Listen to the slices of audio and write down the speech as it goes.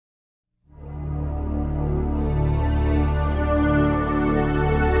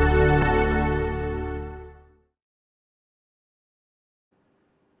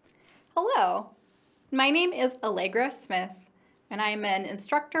Hello, my name is Allegra Smith, and I'm an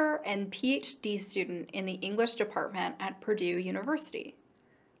instructor and PhD student in the English department at Purdue University.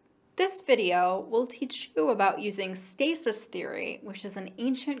 This video will teach you about using stasis theory, which is an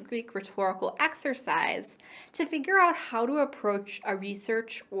ancient Greek rhetorical exercise, to figure out how to approach a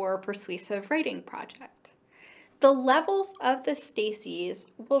research or persuasive writing project. The levels of the stases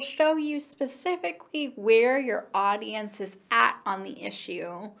will show you specifically where your audience is at on the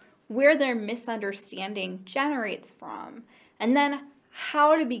issue, where their misunderstanding generates from, and then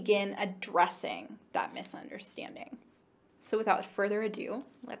how to begin addressing that misunderstanding. So without further ado,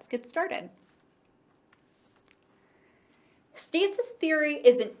 let's get started. Stasis theory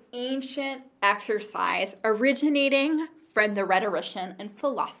is an ancient exercise originating from the rhetorician and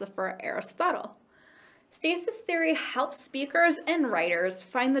philosopher Aristotle. Stasis theory helps speakers and writers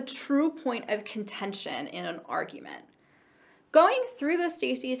find the true point of contention in an argument. Going through the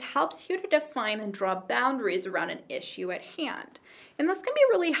stases helps you to define and draw boundaries around an issue at hand. And this can be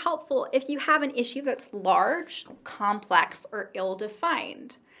really helpful if you have an issue that's large, complex, or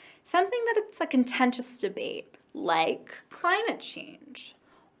ill-defined. Something that it's a contentious debate, like climate change,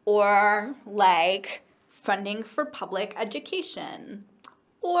 or like funding for public education,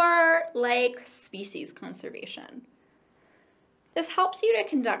 or like species conservation. This helps you to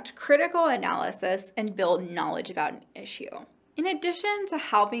conduct critical analysis and build knowledge about an issue, in addition to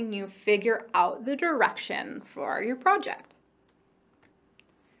helping you figure out the direction for your project.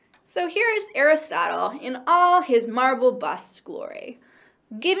 So here's Aristotle in all his marble bust glory,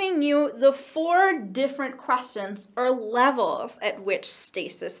 giving you the 4 different questions or levels at which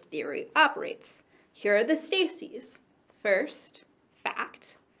stasis theory operates. Here are the stases. First,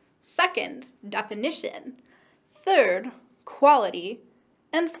 fact. Second, definition. Third, quality.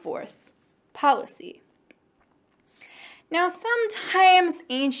 And fourth, policy. Now, sometimes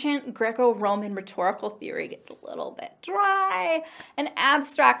ancient Greco-Roman rhetorical theory gets a little bit dry and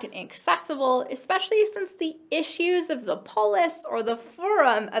abstract and inaccessible, especially since the issues of the polis or the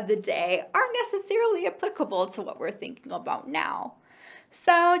forum of the day aren't necessarily applicable to what we're thinking about now.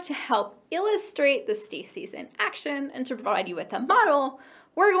 So, to help illustrate the stases in action and to provide you with a model,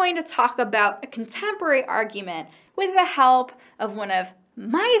 we're going to talk about a contemporary argument with the help of one of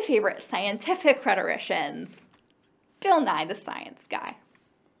my favorite scientific rhetoricians, Bill Nye the Science Guy.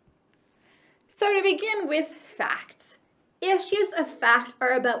 So to begin with facts, issues of fact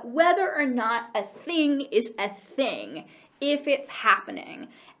are about whether or not a thing is a thing, if it's happening,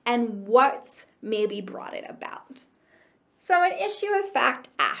 and what's maybe brought it about. So an issue of fact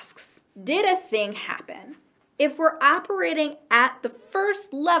asks, did a thing happen? If we're operating at the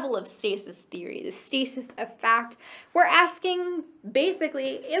first level of stasis theory, the stasis of fact, we're asking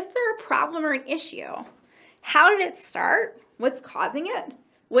basically, is there a problem or an issue? How did it start? What's causing it?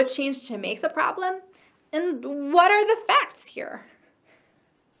 What changed to make the problem? And what are the facts here?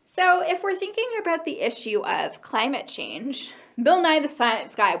 So if we're thinking about the issue of climate change, Bill Nye the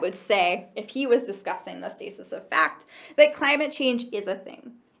Science Guy would say, if he was discussing the stasis of fact, that climate change is a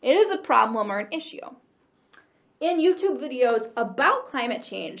thing. It is a problem or an issue. In YouTube videos about climate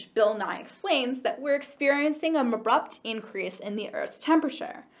change, Bill Nye explains that we're experiencing an abrupt increase in the Earth's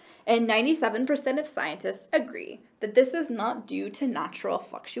temperature. And 97% of scientists agree that this is not due to natural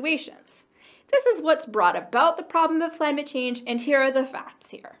fluctuations. This is what's brought about the problem of climate change, and here are the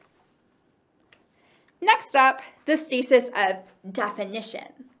facts here. Next up, the stasis of definition.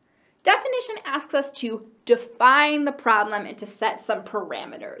 Definition asks us to define the problem and to set some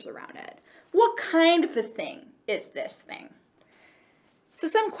parameters around it. What kind of a thing is this thing? So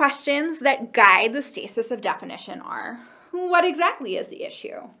some questions that guide the stasis of definition are, what exactly is the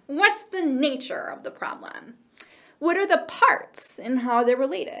issue? What's the nature of the problem? What are the parts and how they're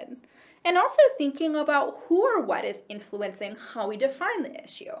related? And also thinking about who or what is influencing how we define the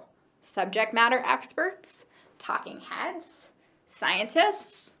issue. Subject matter experts, talking heads,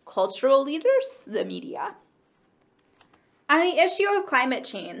 scientists, cultural leaders, the media. On the issue of climate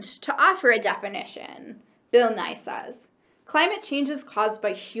change, to offer a definition, Bill Nye says, climate change is caused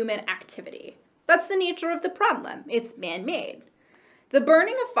by human activity. That's the nature of the problem. It's man-made. The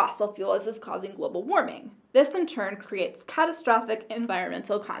burning of fossil fuels is causing global warming. This in turn creates catastrophic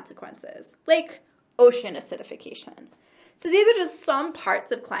environmental consequences, like ocean acidification. So these are just some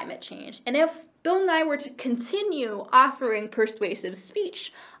parts of climate change. And if Bill Nye were to continue offering persuasive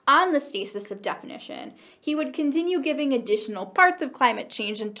speech on the stasis of definition, he would continue giving additional parts of climate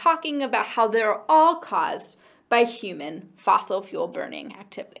change and talking about how they're all caused by human fossil fuel burning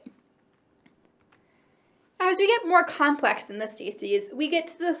activity. As we get more complex in the stases, we get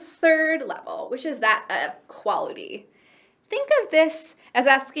to the third level, which is that of quality. Think of this as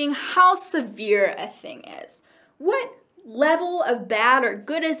asking how severe a thing is. What level of bad or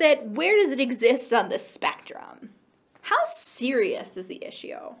good is it? Where does it exist on the spectrum? How serious is the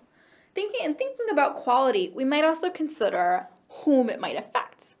issue? Thinking about quality, we might also consider whom it might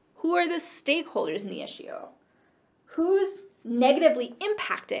affect. Who are the stakeholders in the issue? Who's negatively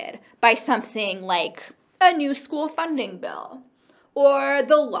impacted by something like a new school funding bill or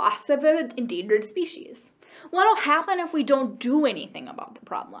the loss of an endangered species? What will happen if we don't do anything about the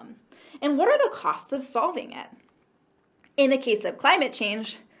problem? And what are the costs of solving it? In the case of climate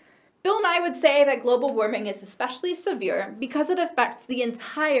change, Bill Nye would say that global warming is especially severe because it affects the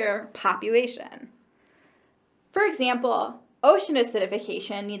entire population. For example, ocean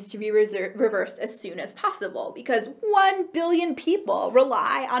acidification needs to be reversed as soon as possible because 1 billion people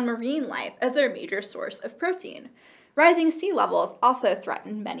rely on marine life as their major source of protein. Rising sea levels also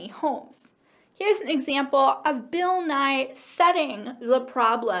threaten many homes. Here's an example of Bill Nye setting the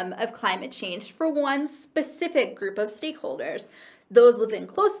problem of climate change for one specific group of stakeholders, those living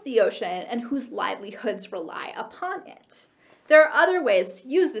close to the ocean and whose livelihoods rely upon it. There are other ways to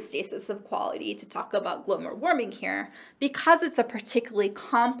use the stasis of quality to talk about global warming here because it's a particularly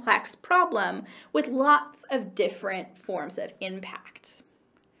complex problem with lots of different forms of impact.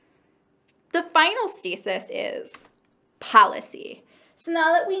 The final stasis is policy. So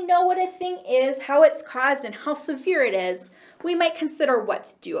now that we know what a thing is, how it's caused, and how severe it is, we might consider what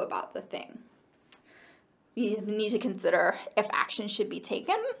to do about the thing. We need to consider if action should be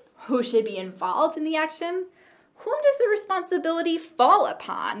taken, who should be involved in the action, whom does the responsibility fall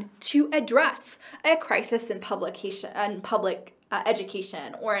upon to address a crisis in public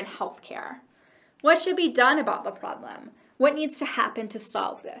education or in healthcare? What should be done about the problem? What needs to happen to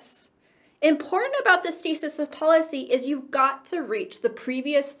solve this? Important about the stasis of policy is you've got to reach the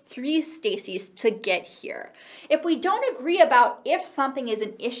previous 3 stases to get here. If we don't agree about if something is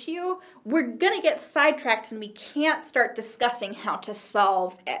an issue, we're going to get sidetracked and we can't start discussing how to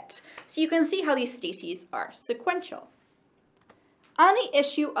solve it. So you can see how these stases are sequential. On the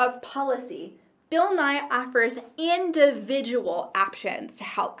issue of policy, Bill Nye offers individual options to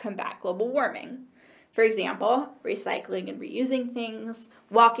help combat global warming. For example, recycling and reusing things,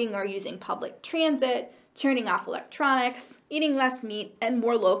 walking or using public transit, turning off electronics, eating less meat, and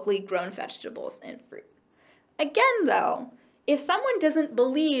more locally grown vegetables and fruit. Again, though, if someone doesn't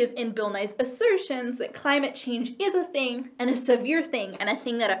believe in Bill Nye's assertions that climate change is a thing and a severe thing and a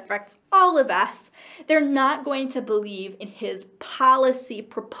thing that affects all of us, they're not going to believe in his policy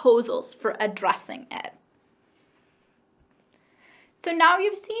proposals for addressing it. So now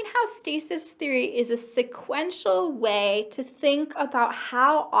you've seen how stasis theory is a sequential way to think about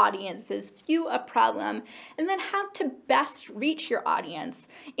how audiences view a problem and then how to best reach your audience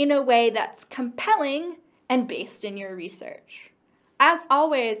in a way that's compelling and based in your research. As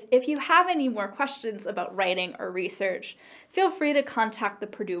always, if you have any more questions about writing or research, feel free to contact the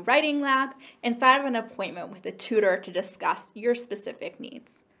Purdue Writing Lab and set up an appointment with a tutor to discuss your specific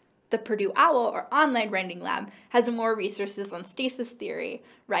needs. The Purdue OWL, or Online Writing Lab, has more resources on stasis theory,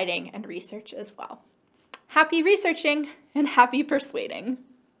 writing, and research as well. Happy researching and happy persuading!